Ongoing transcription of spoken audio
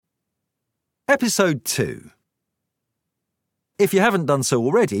Episode 2. If you haven't done so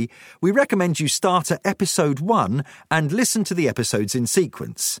already, we recommend you start at Episode 1 and listen to the episodes in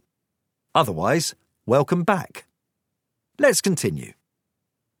sequence. Otherwise, welcome back. Let's continue.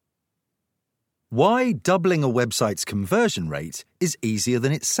 Why doubling a website's conversion rate is easier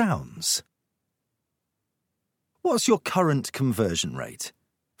than it sounds. What's your current conversion rate?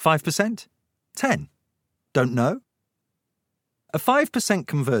 5%? 10%? Don't know? A 5%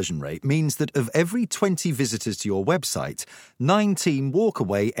 conversion rate means that of every 20 visitors to your website, 19 walk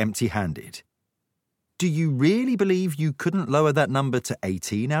away empty-handed. Do you really believe you couldn't lower that number to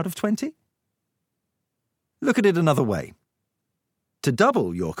 18 out of 20? Look at it another way. To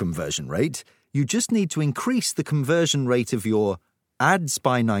double your conversion rate, you just need to increase the conversion rate of your ads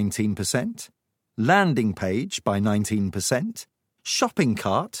by 19%, landing page by 19%, shopping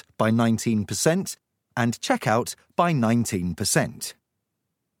cart by 19%, and checkout by 19%.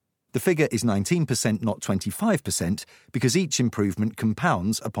 The figure is 19%, not 25%, because each improvement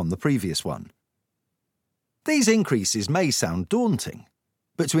compounds upon the previous one. These increases may sound daunting,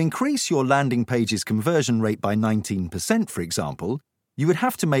 but to increase your landing page's conversion rate by 19%, for example, you would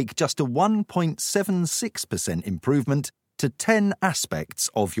have to make just a 1.76% improvement to 10 aspects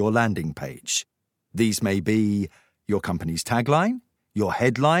of your landing page. These may be your company's tagline, your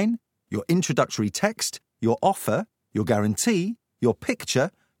headline, your introductory text, your offer, your guarantee, your picture,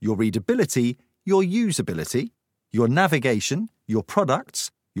 your readability, your usability, your navigation, your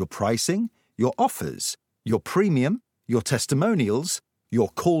products, your pricing, your offers, your premium, your testimonials, your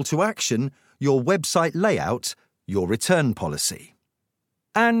call to action, your website layout, your return policy.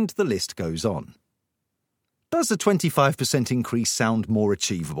 And the list goes on. Does a 25% increase sound more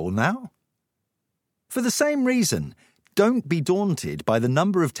achievable now? For the same reason, don't be daunted by the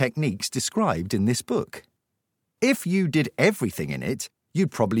number of techniques described in this book. If you did everything in it, you'd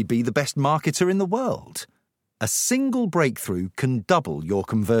probably be the best marketer in the world. A single breakthrough can double your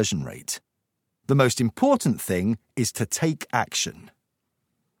conversion rate. The most important thing is to take action.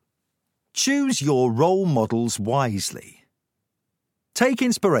 Choose your role models wisely. Take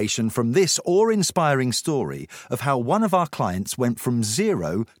inspiration from this awe-inspiring story of how one of our clients went from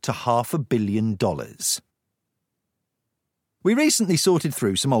 $0 to $500 million. We recently sorted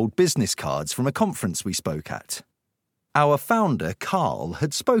through some old business cards from a conference we spoke at. Our founder, Carl,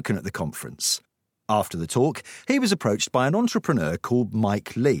 had spoken at the conference. After the talk, he was approached by an entrepreneur called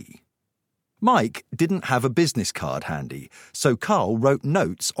Mike Lee. Mike didn't have a business card handy, so Carl wrote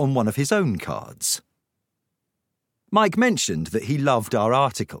notes on one of his own cards. Mike mentioned that he loved our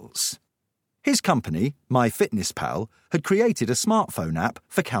articles. His company, MyFitnessPal, had created a smartphone app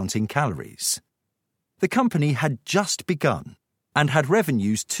for counting calories. The company had just begun and had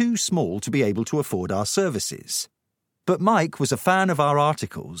revenues too small to be able to afford our services. But Mike was a fan of our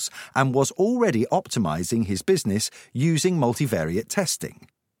articles and was already optimizing his business using multivariate testing.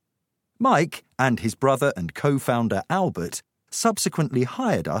 Mike and his brother and co-founder Albert subsequently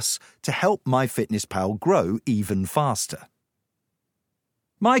hired us to help MyFitnessPal grow even faster.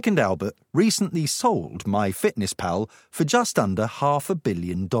 Mike and Albert recently sold MyFitnessPal for just under $500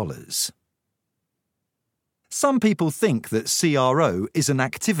 million. Some people think that CRO is an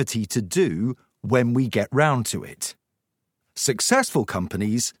activity to do when we get round to it. Successful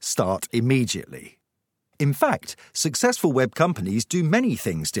companies start immediately. In fact, successful web companies do many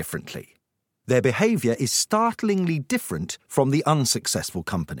things differently. Their behaviour is startlingly different from the unsuccessful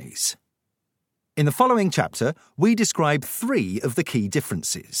companies. In the following chapter, we describe 3 of the key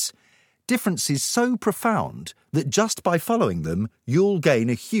differences. Differences so profound that just by following them, you'll gain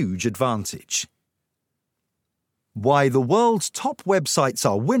a huge advantage. Why the world's top websites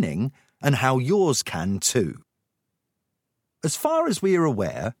are winning and how yours can too. As far as we are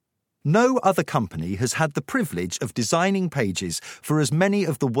aware, no other company has had the privilege of designing pages for as many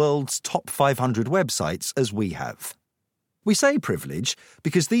of the world's top 500 websites as we have. We say privilege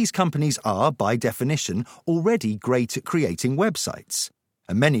because these companies are, by definition, already great at creating websites,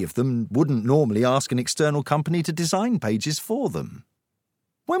 and many of them wouldn't normally ask an external company to design pages for them.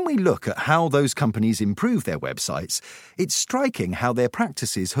 When we look at how those companies improve their websites, it's striking how their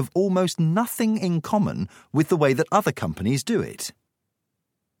practices have almost nothing in common with the way that other companies do it.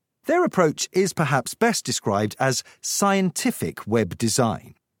 Their approach is perhaps best described as scientific web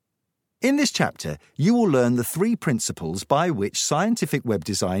design. In this chapter, you will learn the 3 principles by which scientific web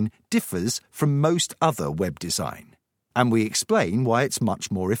design differs from most other web design, and we explain why it's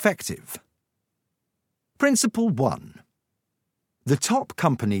much more effective. Principle 1. The top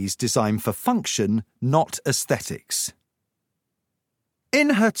companies design for function, not aesthetics.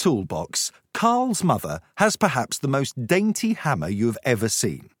 In her toolbox, Carl's mother has perhaps the most dainty hammer you've ever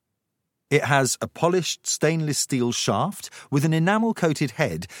seen. It has a polished stainless steel shaft with an enamel-coated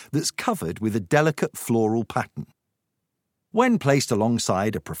head that's covered with a delicate floral pattern. When placed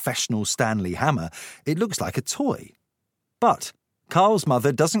alongside a professional Stanley hammer, it looks like a toy. But Carl's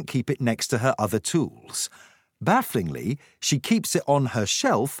mother doesn't keep it next to her other tools. Bafflingly, she keeps it on her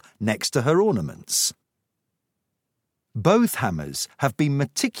shelf next to her ornaments. Both hammers have been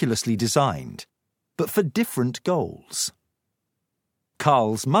meticulously designed, but for different goals.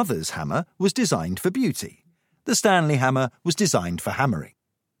 Carl's mother's hammer was designed for beauty. The Stanley hammer was designed for hammering.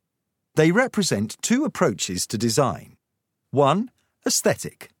 They represent two approaches to design. One,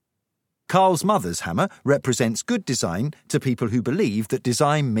 aesthetic. Carl's mother's hammer represents good design to people who believe that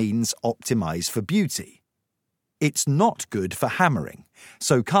design means optimize for beauty. It's not good for hammering,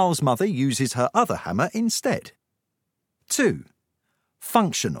 so Carl's mother uses her other hammer instead. 2.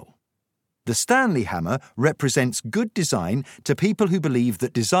 Functional. The Stanley hammer represents good design to people who believe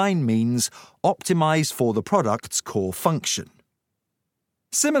that design means optimize for the product's core function.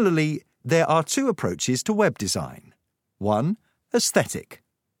 Similarly, there are two approaches to web design. 1. Aesthetic.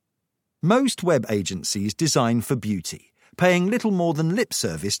 Most web agencies design for beauty, paying little more than lip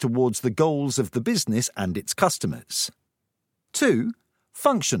service towards the goals of the business and its customers. 2.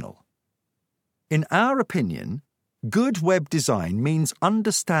 Functional. In our opinion, good web design means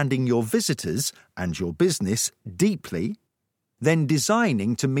understanding your visitors and your business deeply, then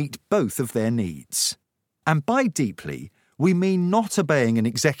designing to meet both of their needs. And by deeply, we mean not obeying an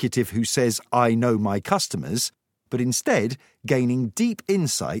executive who says, "I know my customers," but instead gaining deep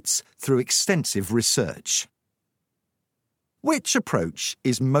insights through extensive research. Which approach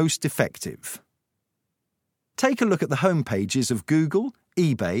is most effective? Take a look at the homepages of Google,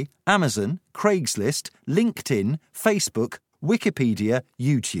 eBay, Amazon, Craigslist, LinkedIn, Facebook, Wikipedia,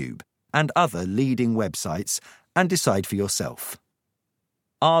 YouTube, and other leading websites and decide for yourself.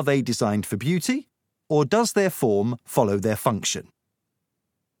 Are they designed for beauty, or does their form follow their function?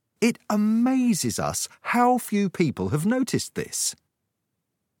 It amazes us how few people have noticed this.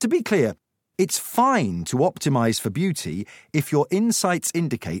 To be clear, it's fine to optimize for beauty if your insights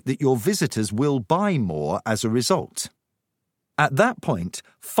indicate that your visitors will buy more as a result. At that point,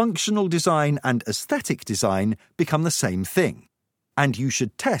 functional design and aesthetic design become the same thing, and you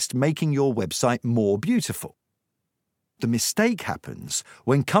should test making your website more beautiful. The mistake happens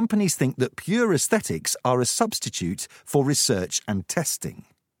when companies think that pure aesthetics are a substitute for research and testing.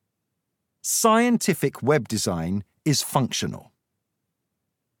 Scientific web design is functional.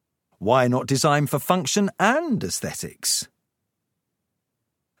 Why not design for function and aesthetics?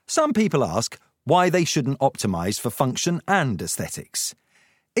 Some people ask why they shouldn't optimize for function and aesthetics.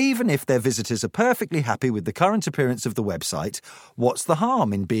 Even if their visitors are perfectly happy with the current appearance of the website, what's the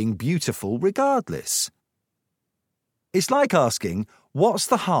harm in being beautiful regardless? It's like asking, what's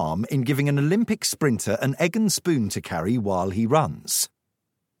the harm in giving an Olympic sprinter an egg and spoon to carry while he runs?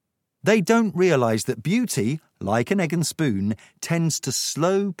 They don't realise that beauty, like an egg and spoon, tends to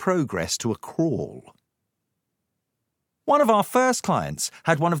slow progress to a crawl. One of our first clients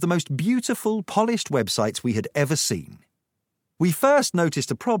had one of the most beautiful, polished websites we had ever seen. We first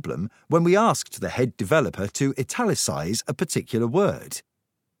noticed a problem when we asked the head developer to italicize a particular word.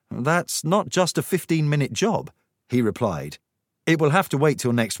 "That's not just a 15-minute job," he replied. "It will have to wait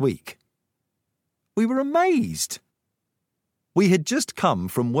till next week." We were amazed. We had just come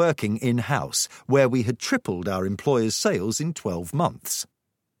from working in-house, where we had tripled our employers' sales in 12 months.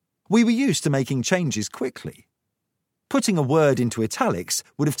 We were used to making changes quickly. Putting a word into italics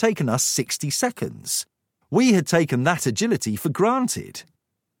would have taken us 60 seconds. We had taken that agility for granted.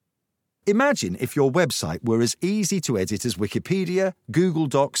 Imagine if your website were as easy to edit as Wikipedia, Google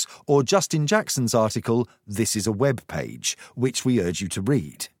Docs, or Justin Jackson's article, "This is a Web Page," which we urge you to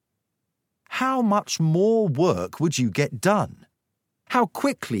read. How much more work would you get done? How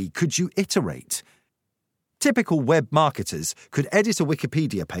quickly could you iterate? Typical web marketers could edit a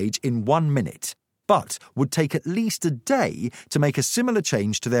Wikipedia page in 1 minute, but would take at least a day to make a similar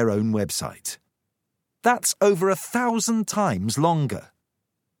change to their own website. That's over 1,000 times longer.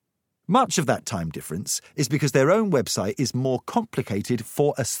 Much of that time difference is because their own website is more complicated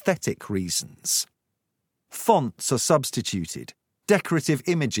for aesthetic reasons. Fonts are substituted. Decorative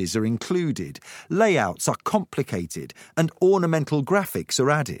images are included, layouts are complicated, and ornamental graphics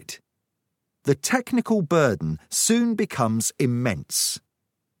are added. The technical burden soon becomes immense.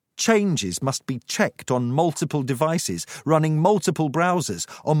 Changes must be checked on multiple devices, running multiple browsers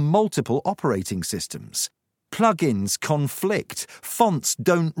on multiple operating systems. Plugins conflict, fonts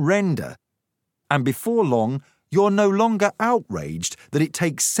don't render. And before long, you're no longer outraged that it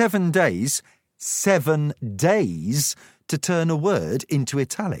takes 7 days, 7 days, to turn a word into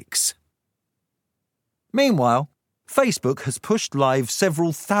italics. Meanwhile, Facebook has pushed live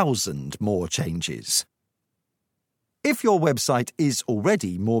several thousand more changes. If your website is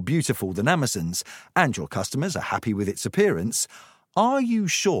already more beautiful than Amazon's and your customers are happy with its appearance, are you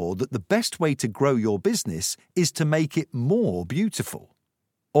sure that the best way to grow your business is to make it more beautiful?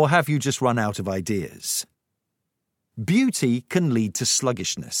 Or have you just run out of ideas? Beauty can lead to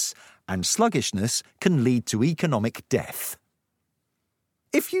sluggishness, and sluggishness can lead to economic death.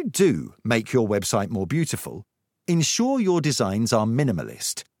 If you do make your website more beautiful, ensure your designs are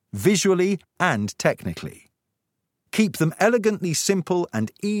minimalist, visually and technically. Keep them elegantly simple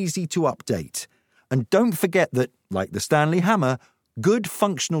and easy to update. And don't forget that, like the Stanley Hammer, good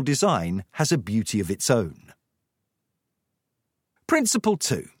functional design has a beauty of its own. Principle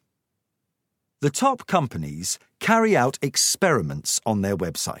 2. The top companies carry out experiments on their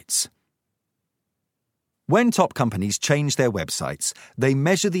websites. When top companies change their websites, they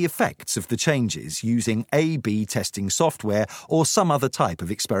measure the effects of the changes using A/B testing software or some other type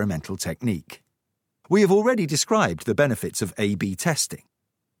of experimental technique. We have already described the benefits of A/B testing.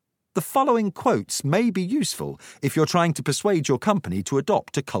 The following quotes may be useful if you're trying to persuade your company to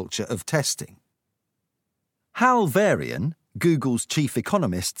adopt a culture of testing. Hal Varian, Google's chief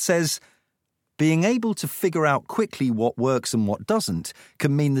economist, says, "Being able to figure out quickly what works and what doesn't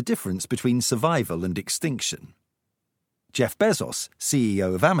can mean the difference between survival and extinction." Jeff Bezos,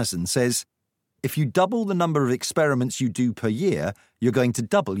 CEO of Amazon, says, "If you double the number of experiments you do per year, you're going to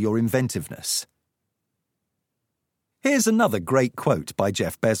double your inventiveness." Here's another great quote by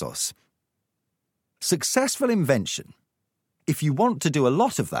Jeff Bezos. "Successful invention. If you want to do a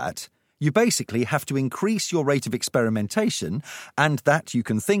lot of that, you basically have to increase your rate of experimentation, and that you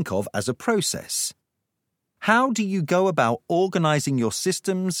can think of as a process. How do you go about organizing your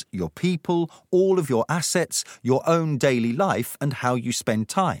systems, your people, all of your assets, your own daily life, and how you spend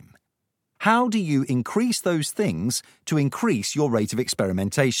time? How do you increase those things to increase your rate of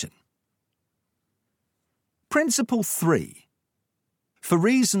experimentation?" Principle 3. For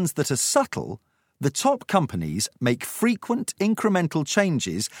reasons that are subtle, the top companies make frequent incremental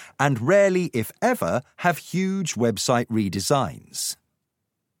changes and rarely, if ever, have huge website redesigns.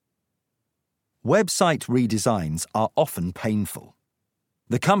 Website redesigns are often painful.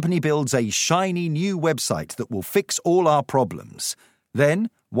 The company builds a shiny new website that will fix all our problems. Then,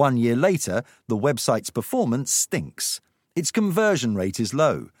 1 year later, the website's performance stinks. Its conversion rate is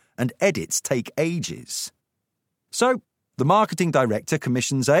low, and edits take ages. So, the marketing director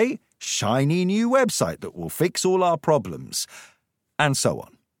commissions a shiny new website that will fix all our problems, and so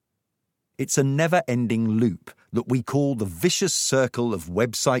on. It's a never-ending loop that we call the vicious circle of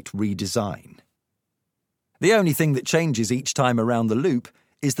website redesign. The only thing that changes each time around the loop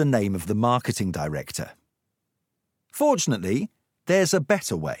is the name of the marketing director. Fortunately, there's a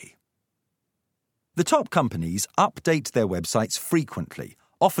better way. The top companies update their websites frequently,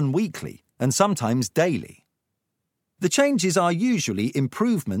 often weekly, and sometimes daily. The changes are usually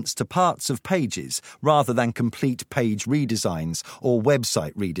improvements to parts of pages rather than complete page redesigns or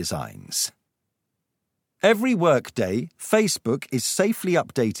website redesigns. Every workday, Facebook is safely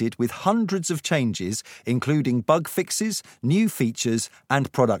updated with hundreds of changes, including bug fixes, new features,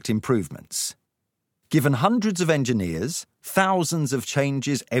 and product improvements. Given hundreds of engineers, thousands of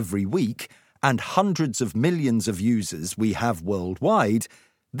changes every week, and hundreds of millions of users we have worldwide,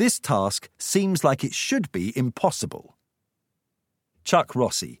 this task seems like it should be impossible. Chuck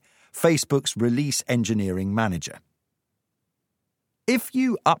Rossi, Facebook's release engineering manager. If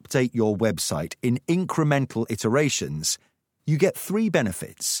you update your website in incremental iterations, you get 3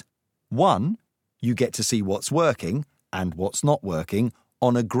 benefits. 1, you get to see what's working and what's not working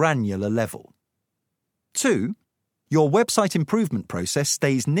on a granular level. 2, your website improvement process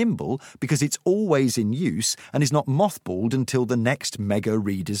stays nimble because it's always in use and is not mothballed until the next mega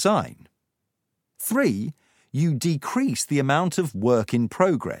redesign. 3, you decrease the amount of work in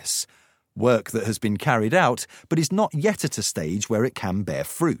progress, work that has been carried out but is not yet at a stage where it can bear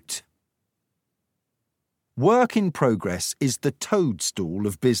fruit. Work in progress is the toadstool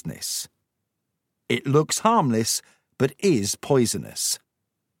of business. It looks harmless but is poisonous.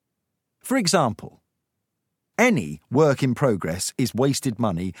 For example, any work in progress is wasted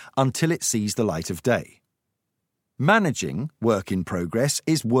money until it sees the light of day. Managing work in progress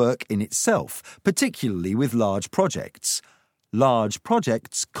is work in itself, particularly with large projects. Large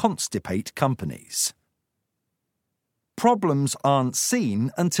projects constipate companies. Problems aren't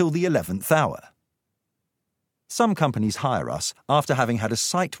seen until the 11th hour. Some companies hire us after having had a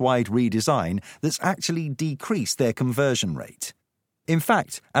site-wide redesign that's actually decreased their conversion rate. In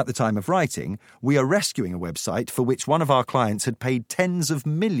fact, at the time of writing, we are rescuing a website for which one of our clients had paid tens of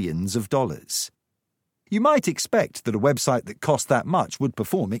millions of dollars. You might expect that a website that cost that much would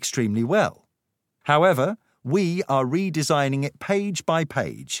perform extremely well. However, we are redesigning it page by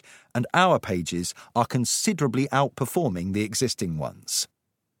page, and our pages are considerably outperforming the existing ones.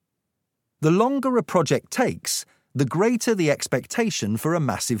 The longer a project takes, the greater the expectation for a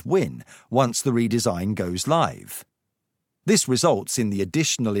massive win once the redesign goes live. This results in the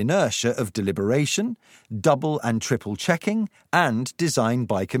additional inertia of deliberation, double and triple checking, and design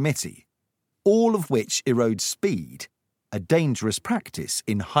by committee, all of which erodes speed, a dangerous practice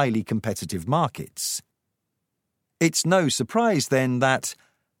in highly competitive markets. It's no surprise, then, that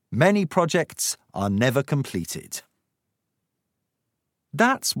many projects are never completed.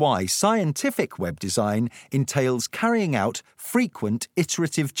 That's why scientific web design entails carrying out frequent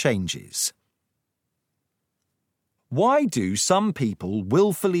iterative changes. Why do some people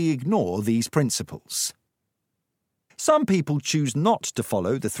willfully ignore these principles? Some people choose not to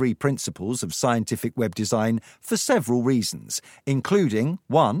follow the 3 principles of scientific web design for several reasons, including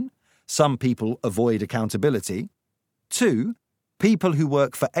 1. Some people avoid accountability. 2. People who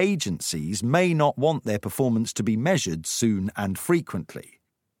work for agencies may not want their performance to be measured soon and frequently.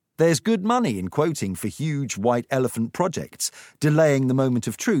 There's good money in quoting for huge white elephant projects, delaying the moment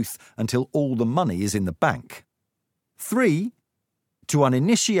of truth until all the money is in the bank. 3. To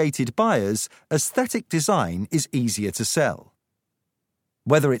uninitiated buyers, aesthetic design is easier to sell.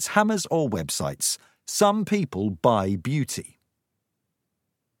 Whether it's hammers or websites, some people buy beauty.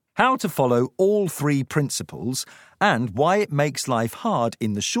 How to follow all 3 principles and why it makes life hard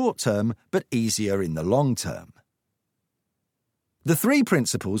in the short term but easier in the long term. The 3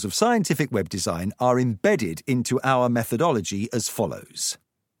 principles of scientific web design are embedded into our methodology as follows.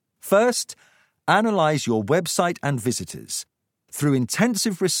 First, analyze your website and visitors. Through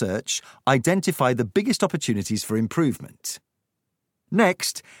intensive research, identify the biggest opportunities for improvement.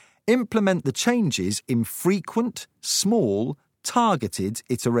 Next, implement the changes in frequent, small, targeted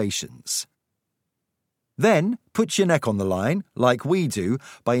iterations. Then, put your neck on the line, like we do,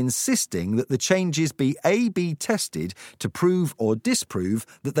 by insisting that the changes be A/B tested to prove or disprove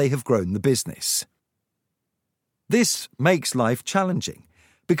that they have grown the business. This makes life challenging,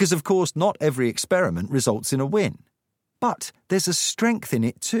 because of course not every experiment results in a win. But there's a strength in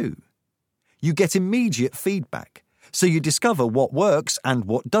it too. You get immediate feedback, so you discover what works and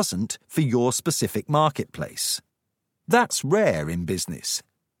what doesn't for your specific marketplace. That's rare in business.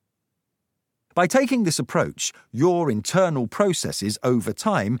 By taking this approach, your internal processes over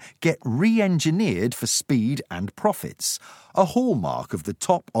time get re-engineered for speed and profits, a hallmark of the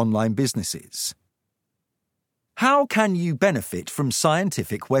top online businesses. How can you benefit from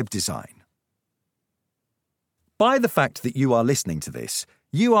scientific web design? By the fact that you are listening to this,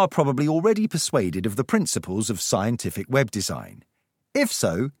 you are probably already persuaded of the principles of scientific web design. If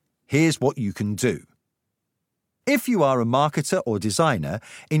so, here's what you can do. If you are a marketer or designer,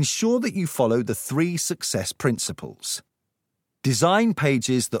 ensure that you follow the 3 success principles. Design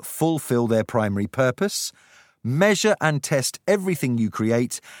pages that fulfill their primary purpose, measure and test everything you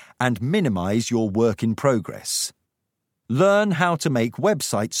create, and minimize your work in progress. Learn how to make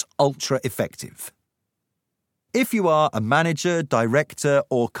websites ultra-effective. If you are a manager, director,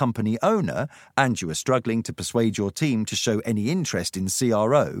 or company owner, and you are struggling to persuade your team to show any interest in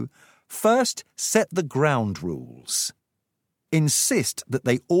CRO, first, set the ground rules. Insist that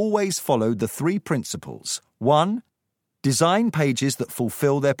they always follow the 3 principles. 1. Design pages that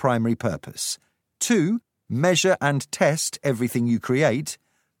fulfill their primary purpose. 2. Measure and test everything you create.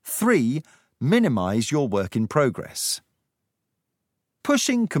 3. Minimize your work in progress.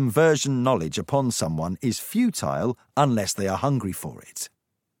 Pushing conversion knowledge upon someone is futile unless they are hungry for it.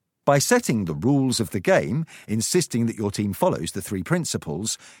 By setting the rules of the game, insisting that your team follows the 3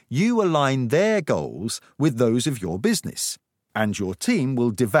 principles, you align their goals with those of your business, and your team will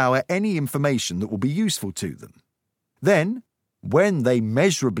devour any information that will be useful to them. Then, when they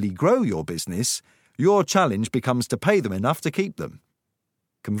measurably grow your business, your challenge becomes to pay them enough to keep them.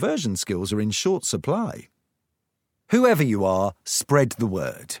 Conversion skills are in short supply. Whoever you are, spread the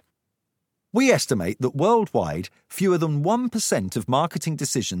word. We estimate that worldwide, fewer than 1% of marketing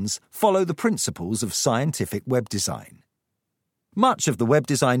decisions follow the principles of scientific web design. Much of the web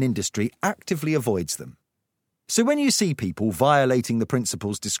design industry actively avoids them. So when you see people violating the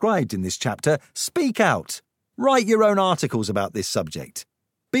principles described in this chapter, speak out. Write your own articles about this subject.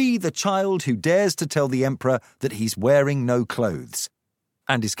 Be the child who dares to tell the emperor that he's wearing no clothes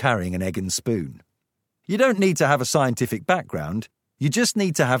and is carrying an egg and spoon. You don't need to have a scientific background. You just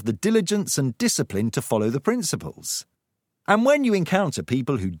need to have the diligence and discipline to follow the principles. And when you encounter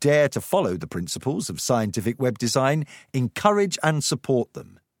people who dare to follow the principles of scientific web design, encourage and support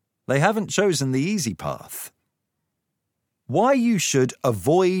them. They haven't chosen the easy path. Why you should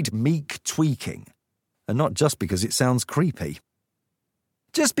avoid meek tweaking, and not just because it sounds creepy.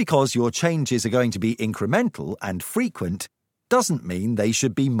 Just because your changes are going to be incremental and frequent doesn't mean they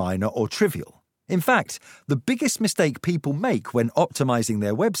should be minor or trivial. In fact, the biggest mistake people make when optimizing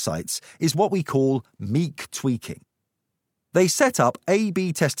their websites is what we call meek tweaking. They set up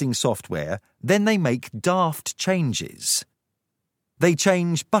A/B testing software, then they make daft changes. They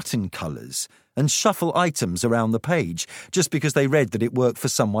change button colors and shuffle items around the page just because they read that it worked for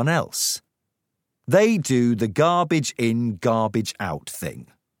someone else. They do the garbage in, garbage out thing.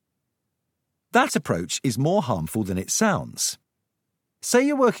 That approach is more harmful than it sounds. Say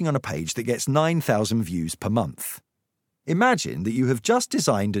you're working on a page that gets 9,000 views per month. Imagine that you have just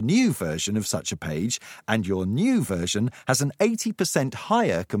designed a new version of such a page and your new version has an 80%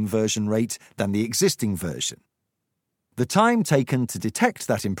 higher conversion rate than the existing version. The time taken to detect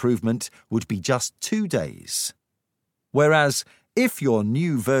that improvement would be just 2 days. Whereas, if your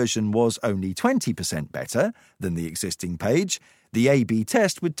new version was only 20% better than the existing page, the A/B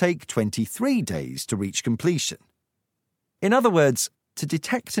test would take 23 days to reach completion. In other words, to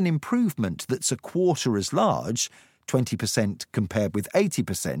detect an improvement that's a quarter as large, 20% compared with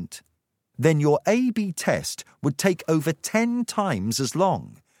 80%, then your A/B test would take over 10 times as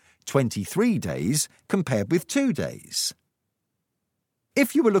long, 23 days compared with 2 days.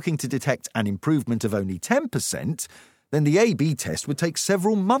 If you were looking to detect an improvement of only 10%, then the A/B test would take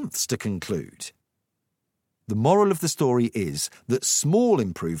several months to conclude. The moral of the story is that small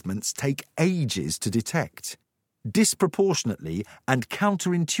improvements take ages to detect, disproportionately and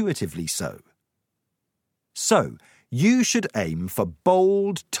counterintuitively so. So, you should aim for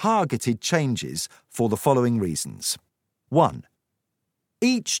bold, targeted changes for the following reasons. 1.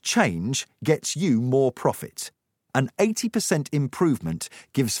 Each change gets you more profit. An 80% improvement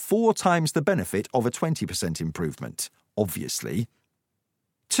gives 4 times the benefit of a 20% improvement, obviously.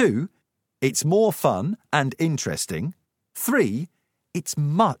 2. It's more fun and interesting. 3. It's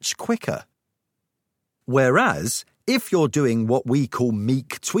much quicker. Whereas, if you're doing what we call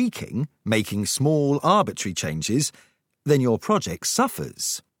meek tweaking, making small arbitrary changes, then your project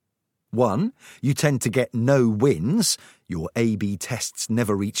suffers. 1. You tend to get no wins. Your A/B tests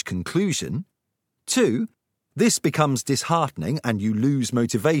never reach conclusion. 2. This becomes disheartening and you lose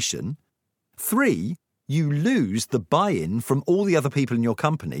motivation. 3. You lose the buy-in from all the other people in your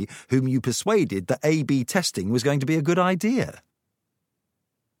company whom you persuaded that A/B testing was going to be a good idea.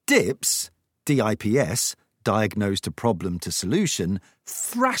 DIPS, DIPS, Diagnose to Problem to Solution,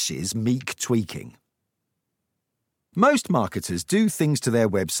 thrashes meek tweaking. Most marketers do things to their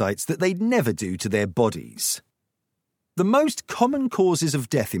websites that they'd never do to their bodies. The most common causes of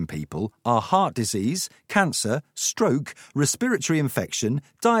death in people are heart disease, cancer, stroke, respiratory infection,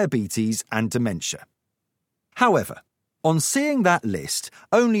 diabetes, and dementia. However, on seeing that list,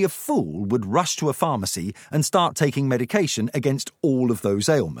 only a fool would rush to a pharmacy and start taking medication against all of those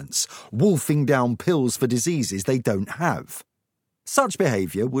ailments, wolfing down pills for diseases they don't have. Such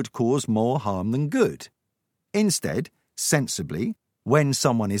behaviour would cause more harm than good. Instead, sensibly, when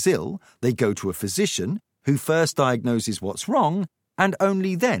someone is ill, they go to a physician who first diagnoses what's wrong and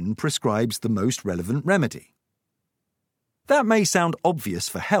only then prescribes the most relevant remedy. That may sound obvious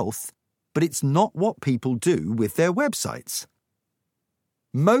for health, but it's not what people do with their websites.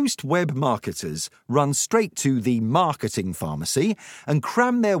 Most web marketers run straight to the marketing pharmacy and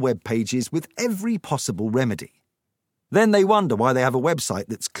cram their web pages with every possible remedy. Then they wonder why they have a website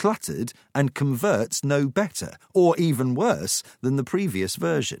that's cluttered and converts no better, or even worse, than the previous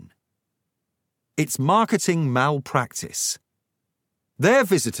version. It's marketing malpractice. Their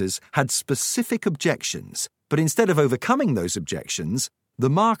visitors had specific objections, but instead of overcoming those objections, the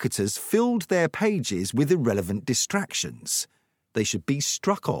marketers filled their pages with irrelevant distractions. They should be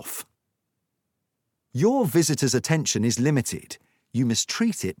struck off. Your visitor's attention is limited. You must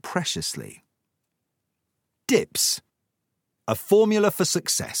treat it preciously. DIPS. A formula for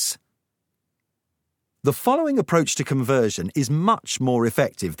success. The following approach to conversion is much more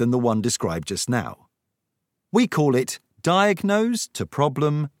effective than the one described just now. We call it Diagnose to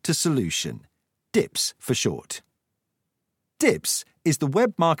Problem to Solution, DIPS for short. DIPS is the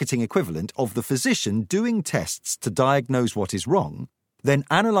web marketing equivalent of the physician doing tests to diagnose what is wrong, then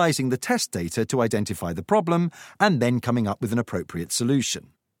analysing the test data to identify the problem, and then coming up with an appropriate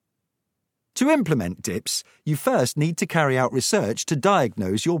solution. To implement DIPS, you first need to carry out research to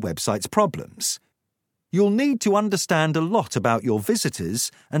diagnose your website's problems. You'll need to understand a lot about your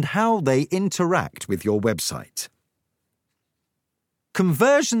visitors and how they interact with your website.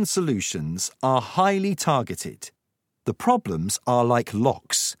 Conversion solutions are highly targeted. The problems are like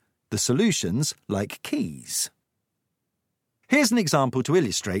locks. the solutions like keys. Here's an example to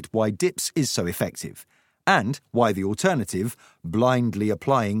illustrate why DIPS is so effective, and why the alternative, blindly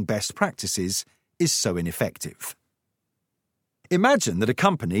applying best practices, is so ineffective. Imagine that a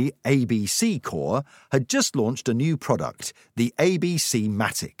company, ABC Core, had just launched a new product, the ABC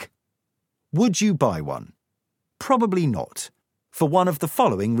Matic. Would you buy one? Probably not, for one of the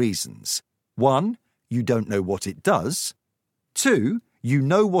following reasons. 1. You don't know what it does. 2. You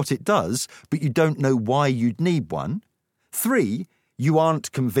know what it does, but you don't know why you'd need one. 3. You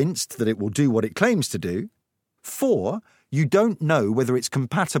aren't convinced that it will do what it claims to do. 4. You don't know whether it's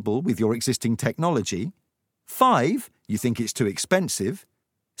compatible with your existing technology. 5. You think it's too expensive.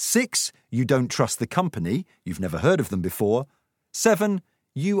 6. You don't trust the company. You've never heard of them before. 7.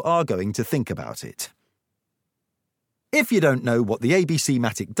 You are going to think about it. If you don't know what the ABC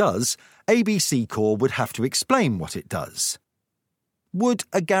Matic does, ABC Core would have to explain what it does. Would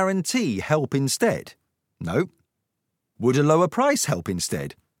a guarantee help instead? No. Would a lower price help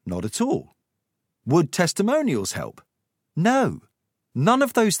instead? Not at all. Would testimonials help? No. None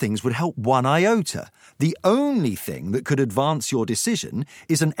of those things would help one iota. The only thing that could advance your decision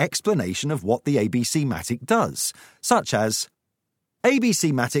is an explanation of what the ABC Matic does, such as,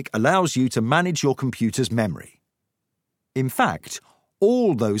 ABC Matic allows you to manage your computer's memory. In fact,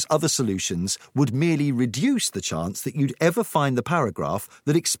 all those other solutions would merely reduce the chance that you'd ever find the paragraph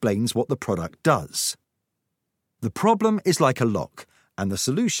that explains what the product does. The problem is like a lock, and the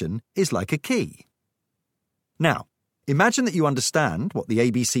solution is like a key. Now, imagine that you understand what the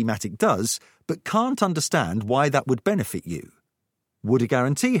ABC Matic does, but can't understand why that would benefit you. Would a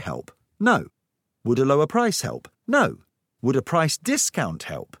guarantee help? No. Would a lower price help? No. Would a price discount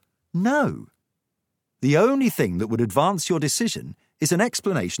help? No. The only thing that would advance your decision is an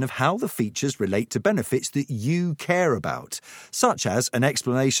explanation of how the features relate to benefits that you care about, such as an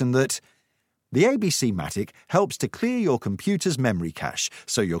explanation that the ABC Matic helps to clear your computer's memory cache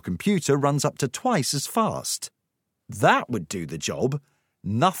so your computer runs up to twice as fast. That would do the job.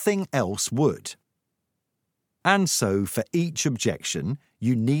 Nothing else would. And so, for each objection,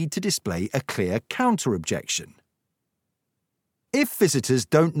 you need to display a clear counter-objection. If visitors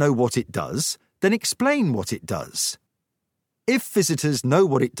don't know what it does, then explain what it does. If visitors know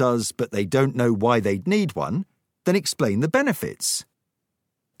what it does but they don't know why they'd need one, then explain the benefits.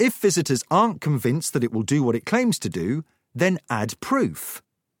 If visitors aren't convinced that it will do what it claims to do, then add proof.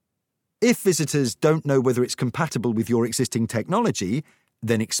 If visitors don't know whether it's compatible with your existing technology,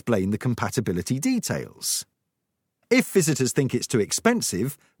 then explain the compatibility details. If visitors think it's too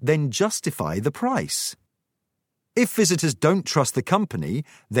expensive, then justify the price. If visitors don't trust the company,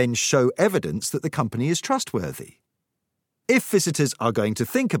 then show evidence that the company is trustworthy. If visitors are going to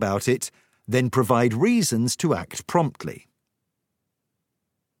think about it, then provide reasons to act promptly.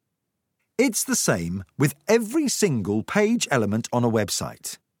 It's the same with every single page element on a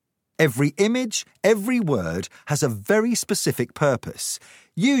website. Every image, every word has a very specific purpose,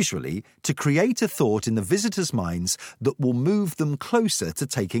 usually to create a thought in the visitors' minds that will move them closer to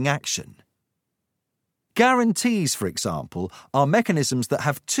taking action. Guarantees, for example, are mechanisms that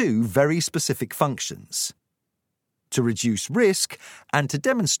have two very specific functions: to reduce risk and to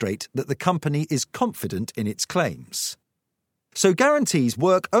demonstrate that the company is confident in its claims. So guarantees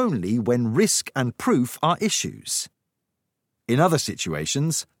work only when risk and proof are issues. In other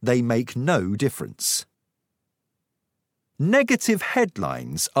situations, they make no difference. Negative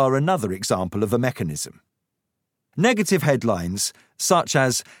headlines are another example of a mechanism. Negative headlines, such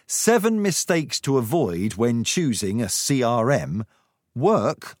as 7 mistakes to avoid when choosing a CRM,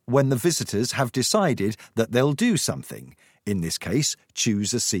 work when the visitors have decided that they'll do something, in this case,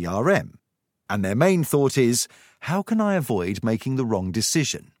 choose a CRM. And their main thought is, how can I avoid making the wrong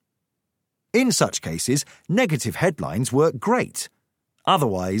decision? In such cases, negative headlines work great.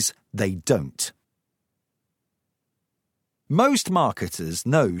 Otherwise, they don't. Most marketers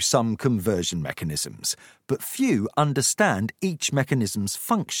know some conversion mechanisms, but few understand each mechanism's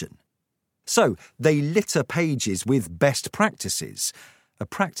function. So they litter pages with best practices, a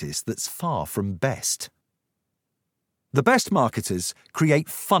practice that's far from best. The best marketers create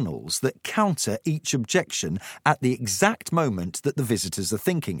funnels that counter each objection at the exact moment that the visitors are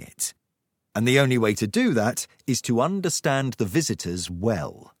thinking it. And the only way to do that is to understand the visitors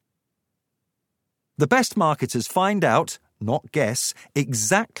well. The best marketers find out, not guess,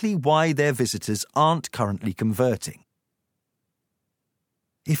 exactly why their visitors aren't currently converting.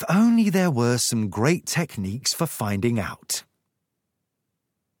 If only there were some great techniques for finding out.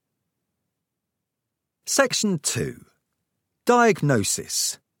 Section 2.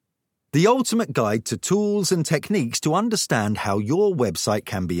 Diagnosis. the ultimate guide to tools and techniques to understand how your website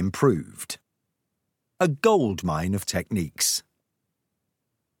can be improved. A goldmine of techniques.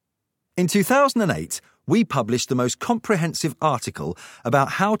 In 2008, we published the most comprehensive article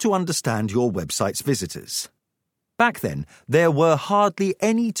about how to understand your website's visitors. Back then, there were hardly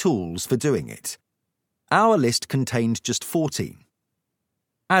any tools for doing it. Our list contained just 14.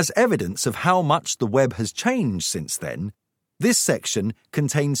 As evidence of how much the web has changed since then, this section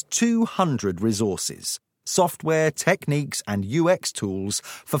contains 200 resources, software, techniques, and UX tools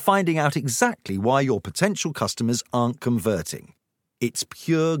for finding out exactly why your potential customers aren't converting. It's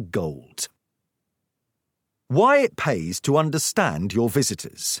pure gold. Why it pays to understand your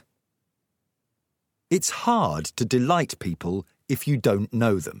visitors. It's hard to delight people if you don't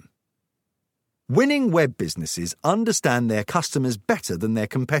know them. Winning web businesses understand their customers better than their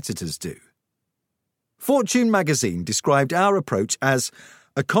competitors do. Fortune magazine described our approach as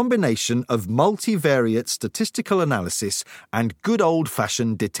a combination of multivariate statistical analysis and good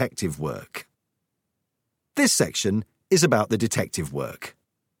old-fashioned detective work. This section is about the detective work.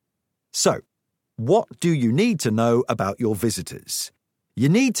 So, what do you need to know about your visitors? You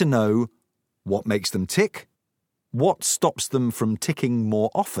need to know what makes them tick, what stops them from ticking more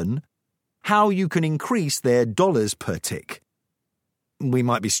often, how you can increase their dollars per tick. We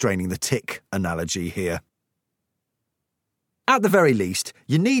might be straining the tick analogy here. At the very least,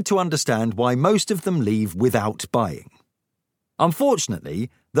 you need to understand why most of them leave without buying.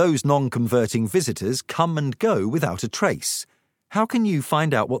 Unfortunately, those non-converting visitors come and go without a trace. How can you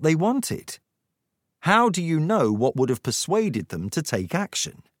find out what they wanted? How do you know what would have persuaded them to take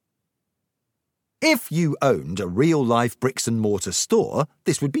action? If you owned a real-life bricks-and-mortar store,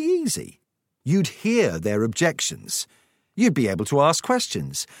 this would be easy. You'd hear their objections. You'd be able to ask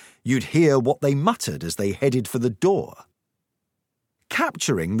questions. You'd hear what they muttered as they headed for the door.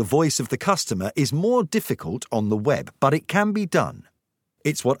 Capturing the voice of the customer is more difficult on the web, but it can be done.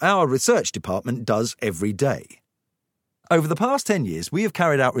 It's what our research department does every day. Over the past 10 years, we have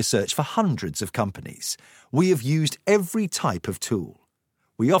carried out research for hundreds of companies. We have used every type of tool.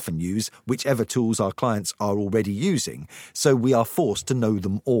 We often use whichever tools our clients are already using, so we are forced to know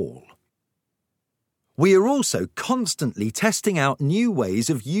them all. We are also constantly testing out new ways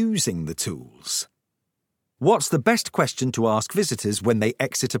of using the tools. What's the best question to ask visitors when they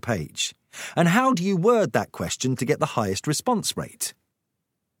exit a page? And how do you word that question to get the highest response rate?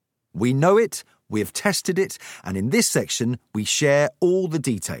 We know it, we have tested it, and in this section we share all the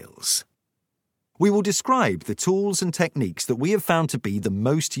details. We will describe the tools and techniques that we have found to be the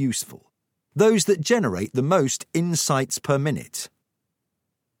most useful, those that generate the most insights per minute.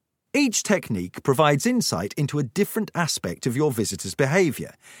 Each technique provides insight into a different aspect of your visitors'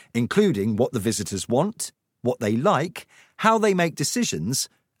 behaviour, including what the visitors want, what they like, how they make decisions,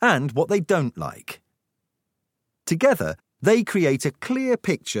 and what they don't like. Together, they create a clear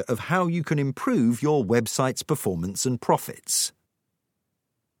picture of how you can improve your website's performance and profits.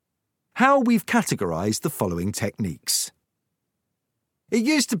 How we've categorised the following techniques. It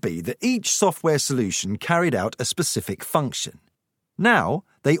used to be that each software solution carried out a specific function. Now,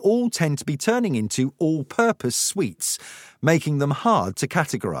 they all tend to be turning into all-purpose suites, making them hard to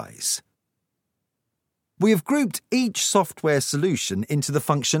categorise. We have grouped each software solution into the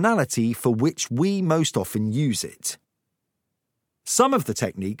functionality for which we most often use it. Some of the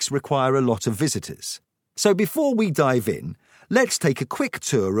techniques require a lot of visitors, so before we dive in, let's take a quick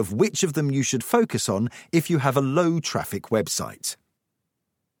tour of which of them you should focus on if you have a low-traffic website.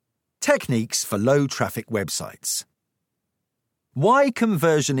 Techniques for low-traffic websites. Why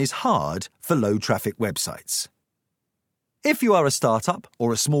conversion is hard for low-traffic websites. If you are a startup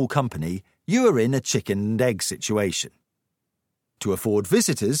or a small company, you are in a chicken and egg situation. To afford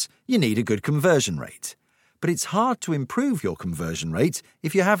visitors, you need a good conversion rate. But it's hard to improve your conversion rate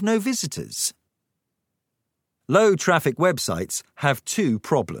if you have no visitors. Low-traffic websites have two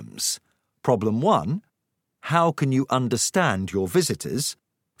problems. Problem 1, how can you understand your visitors?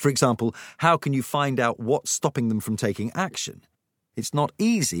 For example, how can you find out what's stopping them from taking action? It's not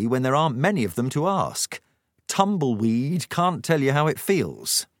easy when there aren't many of them to ask. Tumbleweed can't tell you how it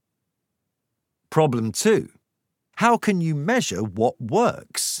feels. Problem 2. How can you measure what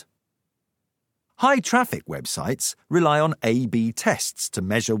works? High-traffic websites rely on A/B tests to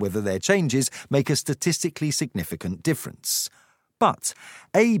measure whether their changes make a statistically significant difference. But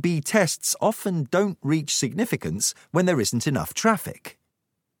A/B tests often don't reach significance when there isn't enough traffic.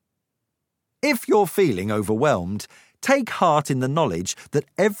 If you're feeling overwhelmed, take heart in the knowledge that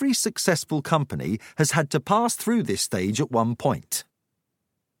every successful company has had to pass through this stage at one point.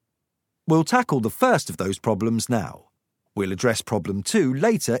 We'll tackle the first of those problems now. We'll address problem 2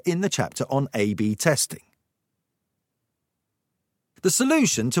 later in the chapter on A/B testing. The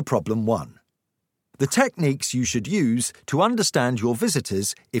solution to problem 1. The techniques you should use to understand your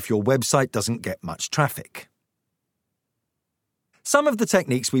visitors if your website doesn't get much traffic. Some of the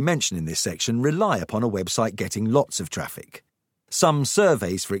techniques we mention in this section rely upon a website getting lots of traffic. Some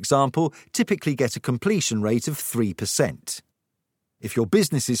surveys, for example, typically get a completion rate of 3%. If your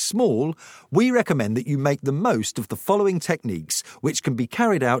business is small, we recommend that you make the most of the following techniques, which can be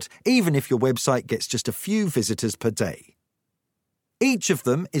carried out even if your website gets just a few visitors per day. Each of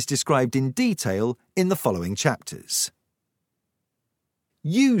them is described in detail in the following chapters.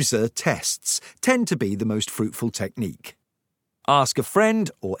 User tests tend to be the most fruitful technique. Ask a friend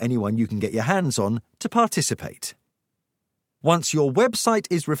or anyone you can get your hands on to participate. Once your website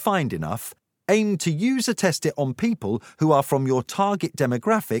is refined enough, aim to user test it on people who are from your target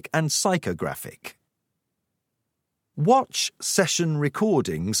demographic and psychographic. Watch session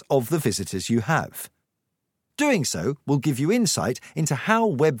recordings of the visitors you have. Doing so will give you insight into how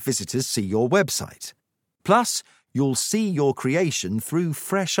web visitors see your website. Plus, you'll see your creation through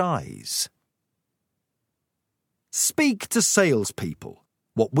fresh eyes. Speak to salespeople,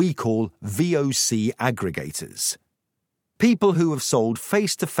 what we call VOC aggregators. People who have sold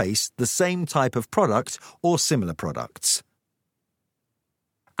face-to-face the same type of product or similar products.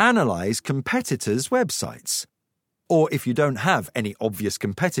 Analyze competitors' websites. Or if you don't have any obvious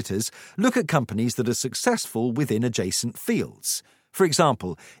competitors, look at companies that are successful within adjacent fields. For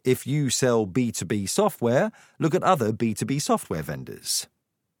example, if you sell B2B software, look at other B2B software vendors.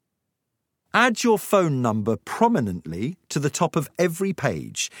 Add your phone number prominently to the top of every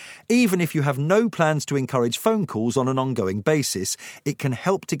page. Even if you have no plans to encourage phone calls on an ongoing basis, it can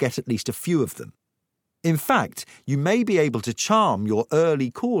help to get at least a few of them. In fact, you may be able to charm your early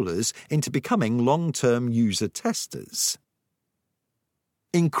callers into becoming long-term user testers.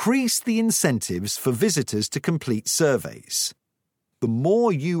 Increase the incentives for visitors to complete surveys. The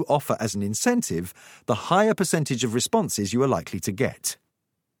more you offer as an incentive, the higher percentage of responses you are likely to get.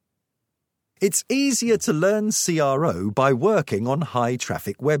 It's easier to learn CRO by working on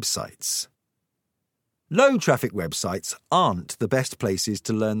high-traffic websites. Low-traffic websites aren't the best places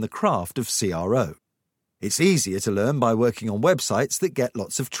to learn the craft of CRO. It's easier to learn by working on websites that get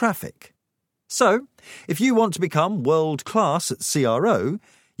lots of traffic. So, if you want to become world-class at CRO,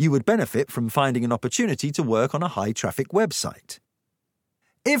 you would benefit from finding an opportunity to work on a high-traffic website.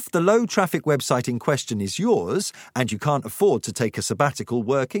 If the low-traffic website in question is yours and you can't afford to take a sabbatical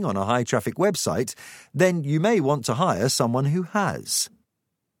working on a high-traffic website, then you may want to hire someone who has.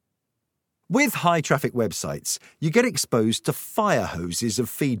 With high-traffic websites, you get exposed to fire hoses of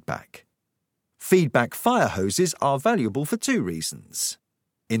feedback. Feedback fire hoses are valuable for 2 reasons.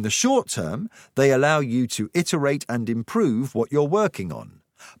 In the short term, they allow you to iterate and improve what you're working on,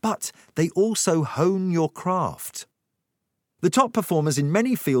 but they also hone your craft. The top performers in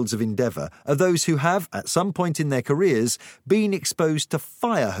many fields of endeavour are those who have, at some point in their careers, been exposed to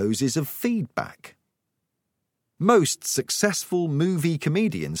fire hoses of feedback. Most successful movie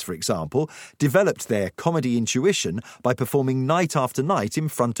comedians, for example, developed their comedy intuition by performing night after night in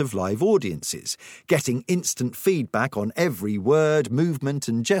front of live audiences, getting instant feedback on every word, movement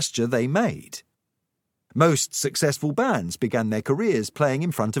and gesture they made. Most successful bands began their careers playing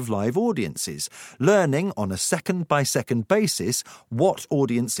in front of live audiences, learning on a second-by-second basis what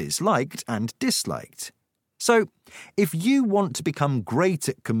audiences liked and disliked. So, if you want to become great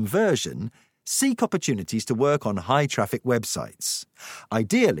at conversion, seek opportunities to work on high-traffic websites.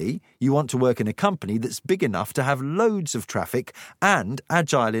 Ideally, you want to work in a company that's big enough to have loads of traffic and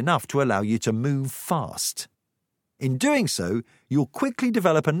agile enough to allow you to move fast. In doing so, you'll quickly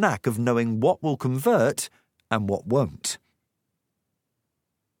develop a knack of knowing what will convert and what won't.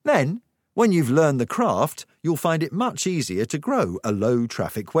 Then, when you've learned the craft, you'll find it much easier to grow a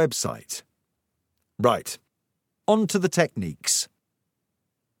low-traffic website. Right, on to the techniques.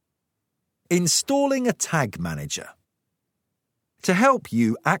 Installing a tag manager. To help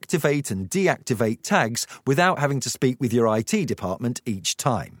you activate and deactivate tags without having to speak with your IT department each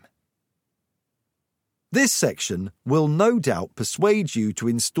time. This section will no doubt persuade you to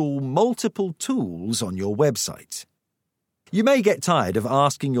install multiple tools on your website. You may get tired of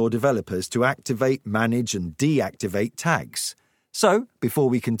asking your developers to activate, manage and deactivate tags. So, before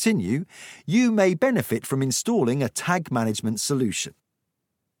we continue, you may benefit from installing a tag management solution.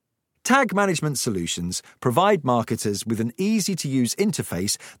 Tag management solutions provide marketers with an easy-to-use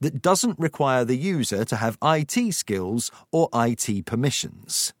interface that doesn't require the user to have IT skills or IT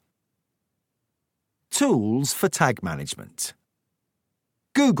permissions. Tools for tag management.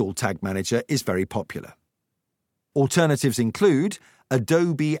 Google Tag Manager is very popular. Alternatives include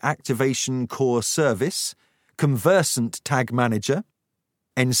Adobe Activation Core Service, Conversant Tag Manager,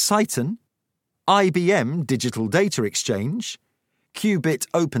 Ensighten, IBM Digital Data Exchange, Qubit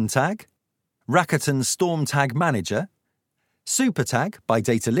OpenTag, Rakuten Storm Tag Manager, SuperTag by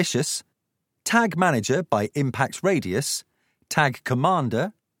Datalicious, Tag Manager by Impact Radius, Tag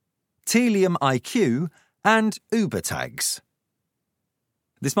Commander, Telium IQ, and UberTags.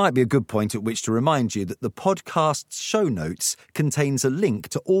 This might be a good point at which to remind you that the podcast's show notes contains a link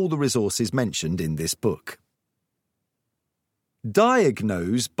to all the resources mentioned in this book.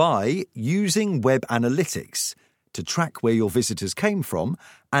 Diagnose by using web analytics to track where your visitors came from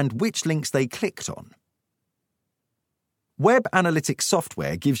and which links they clicked on. Web analytics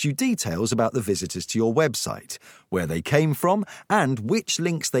software gives you details about the visitors to your website, where they came from, and which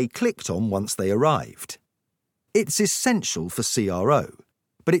links they clicked on once they arrived. It's essential for CRO,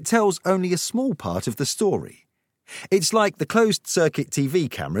 but it tells only a small part of the story. It's like the closed-circuit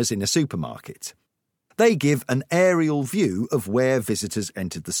TV cameras in a supermarket. They give an aerial view of where visitors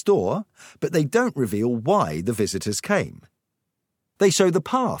entered the store, but they don't reveal why the visitors came. They show the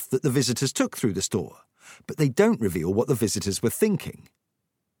path that the visitors took through the store, but they don't reveal what the visitors were thinking.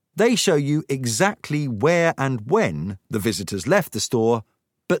 They show you exactly where and when the visitors left the store,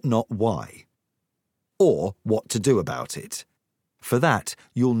 but not why. Or what to do about it. For that,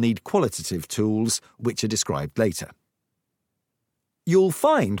 you'll need qualitative tools, which are described later. You'll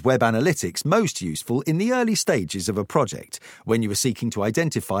find web analytics most useful in the early stages of a project, when you are seeking to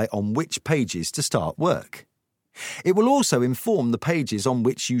identify on which pages to start work. It will also inform the pages on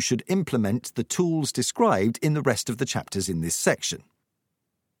which you should implement the tools described in the rest of the chapters in this section.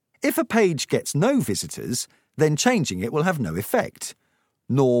 If a page gets no visitors, then changing it will have no effect,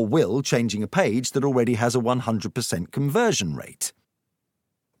 nor will changing a page that already has a 100% conversion rate.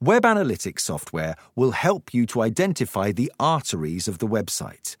 Web analytics software will help you to identify the arteries of the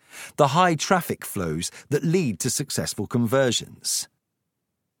website, the high traffic flows that lead to successful conversions.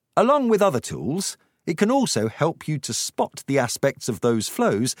 Along with other tools, it can also help you to spot the aspects of those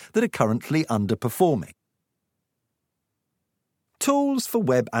flows that are currently underperforming. Tools for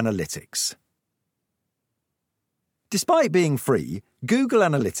web analytics. Despite being free, Google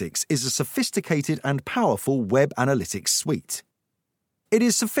Analytics is a sophisticated and powerful web analytics suite. It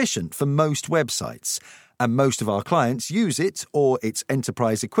is sufficient for most websites, and most of our clients use it or its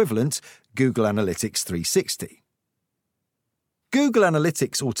enterprise equivalent, Google Analytics 360. Google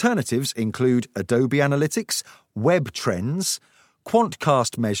Analytics alternatives include Adobe Analytics, Web Trends,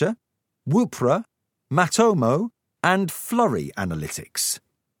 Quantcast Measure, Woopra, Matomo, and Flurry Analytics.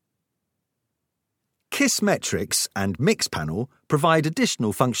 Kissmetrics and Mixpanel provide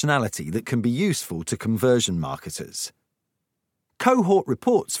additional functionality that can be useful to conversion marketers. Cohort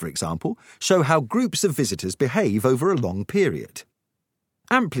reports, for example, show how groups of visitors behave over a long period.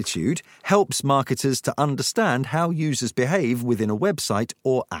 Amplitude helps marketers to understand how users behave within a website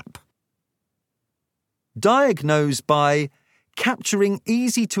or app. Diagnose by capturing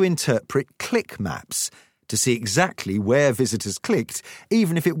easy-to-interpret click maps to see exactly where visitors clicked,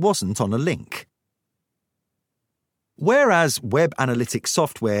 even if it wasn't on a link. Whereas web analytics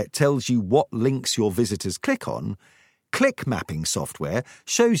software tells you what links your visitors click on, click mapping software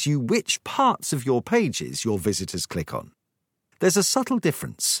shows you which parts of your pages your visitors click on. There's a subtle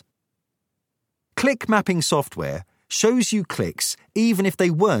difference. Click mapping software shows you clicks even if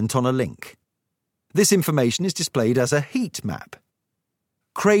they weren't on a link. This information is displayed as a heat map.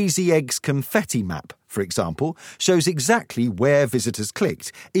 Crazy Eggs Confetti Map, for example, shows exactly where visitors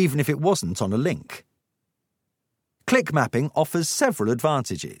clicked even if it wasn't on a link. Click mapping offers several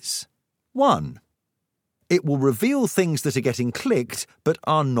advantages. 1. It will reveal things that are getting clicked but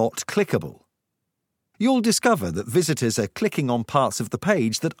are not clickable. You'll discover that visitors are clicking on parts of the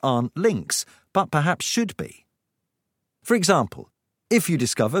page that aren't links, but perhaps should be. For example, if you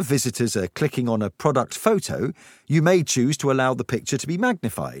discover visitors are clicking on a product photo, you may choose to allow the picture to be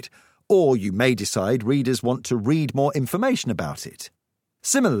magnified, or you may decide readers want to read more information about it.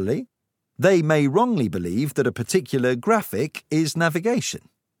 Similarly, they may wrongly believe that a particular graphic is navigation.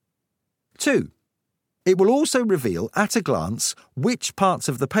 2. It will also reveal at a glance which parts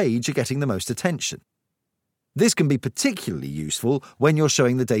of the page are getting the most attention. This can be particularly useful when you're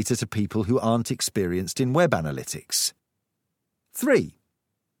showing the data to people who aren't experienced in web analytics. 3.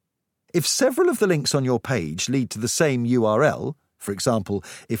 If several of the links on your page lead to the same URL, for example,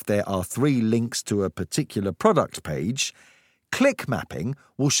 if there are 3 links to a particular product page, click mapping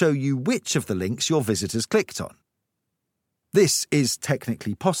will show you which of the links your visitors clicked on. This is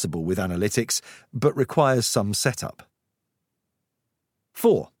technically possible with analytics, but requires some setup.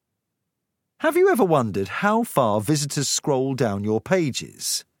 4. Have you ever wondered how far visitors scroll down your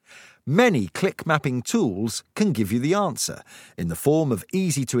pages? Many click mapping tools can give you the answer in the form of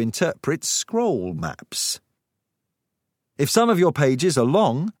easy-to-interpret scroll maps. If some of your pages are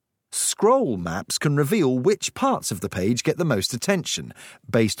long, scroll maps can reveal which parts of the page get the most attention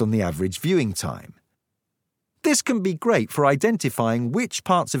based on the average viewing time. This can be great for identifying which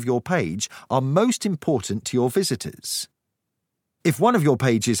parts of your page are most important to your visitors. If one of your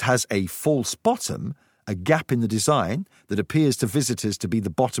pages has a false bottom, a gap in the design that appears to visitors to be the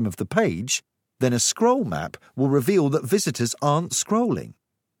bottom of the page, then a scroll map will reveal that visitors aren't scrolling.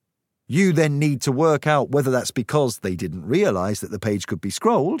 You then need to work out whether that's because they didn't realise that the page could be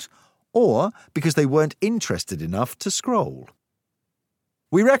scrolled, or because they weren't interested enough to scroll.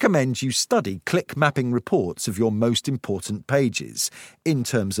 We recommend you study click mapping reports of your most important pages in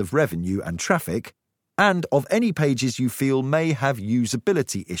terms of revenue and traffic, and of any pages you feel may have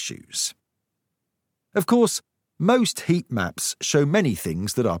usability issues. Of course, most heat maps show many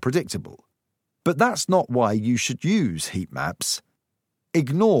things that are predictable, but that's not why you should use heat maps.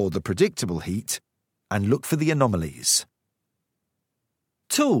 Ignore the predictable heat and look for the anomalies.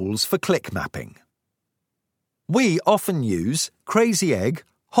 Tools for click mapping. We often use Crazy Egg,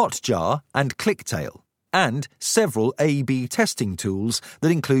 Hotjar and ClickTail, and several A/B testing tools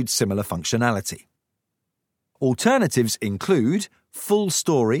that include similar functionality. Alternatives include Full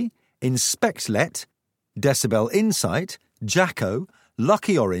Story, InspectLet, Decibel Insight, Jacko,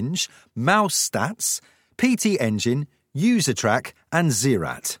 Lucky Orange, Mouse Stats, PT Engine, UserTrack and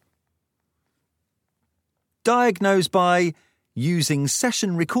Zerat. Diagnose by using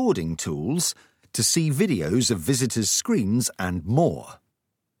session recording tools to see videos of visitors' screens and more.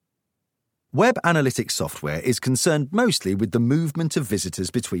 Web analytics software is concerned mostly with the movement of visitors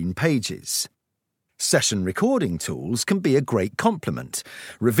between pages. Session recording tools can be a great complement,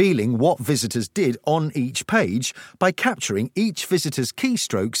 revealing what visitors did on each page by capturing each visitor's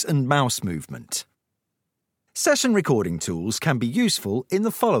keystrokes and mouse movement. Session recording tools can be useful in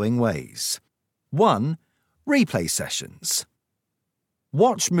the following ways. 1. Replay sessions.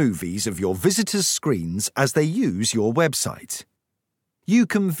 Watch movies of your visitors' screens as they use your website. You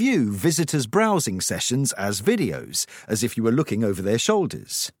can view visitors' browsing sessions as videos, as if you were looking over their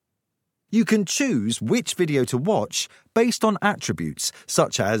shoulders. You can choose which video to watch based on attributes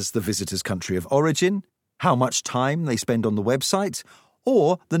such as the visitor's country of origin, how much time they spend on the website,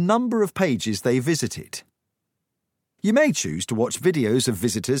 or the number of pages they visited. You may choose to watch videos of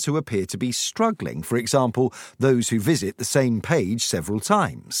visitors who appear to be struggling, for example, those who visit the same page several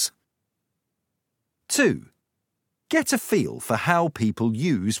times. 2. Get a feel for how people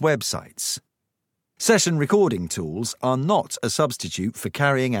use websites. Session recording tools are not a substitute for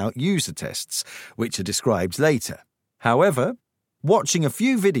carrying out user tests, which are described later. However, watching a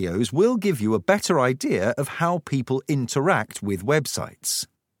few videos will give you a better idea of how people interact with websites.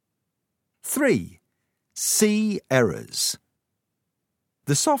 3. See errors.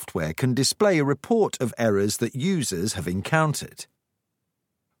 The software can display a report of errors that users have encountered.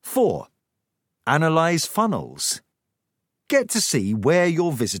 4. Analyze funnels. Get to see where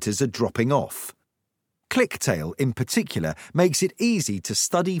your visitors are dropping off. ClickTail, in particular, makes it easy to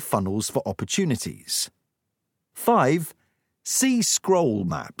study funnels for opportunities. 5. See scroll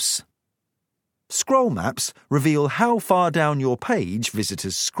maps. Scroll maps reveal how far down your page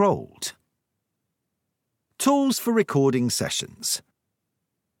visitors scrolled. Tools for recording sessions.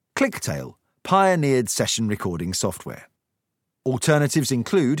 ClickTail pioneered session recording software. Alternatives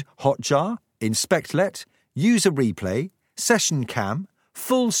include Hotjar, InspectLet, User Replay, SessionCam,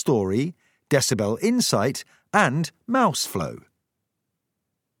 Full Story, Decibel Insight, and MouseFlow.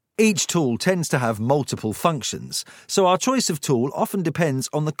 Each tool tends to have multiple functions, so our choice of tool often depends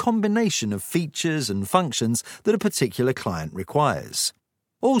on the combination of features and functions that a particular client requires.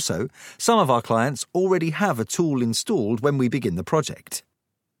 Also, some of our clients already have a tool installed when we begin the project.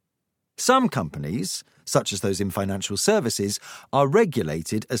 Some companies, such as those in financial services, are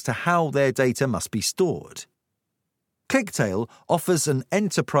regulated as to how their data must be stored. ClickTail offers an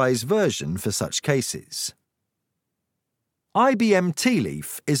enterprise version for such cases. IBM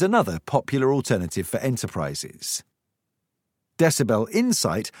TeaLeaf is another popular alternative for enterprises. Decibel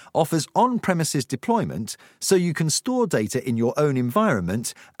Insight offers on-premises deployment so you can store data in your own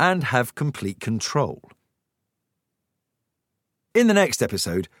environment and have complete control. In the next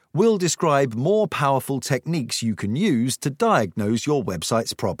episode, we'll describe more powerful techniques you can use to diagnose your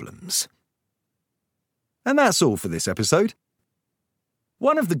website's problems. And that's all for this episode.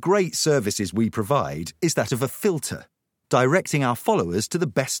 One of the great services we provide is that of a filter, directing our followers to the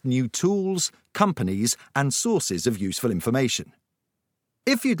best new tools, companies, and sources of useful information.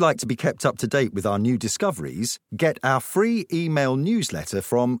 If you'd like to be kept up to date with our new discoveries, get our free email newsletter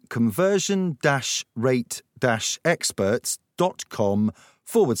from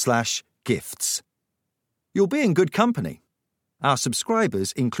conversion-rate-experts.com/gifts. You'll be in good company. Our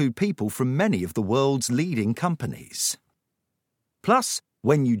subscribers include people from many of the world's leading companies. Plus,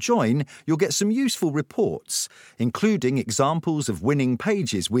 when you join, you'll get some useful reports, including examples of winning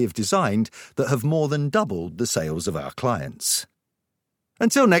pages we have designed that have more than doubled the sales of our clients.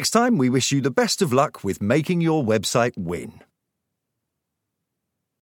 Until next time, we wish you the best of luck with making your website win.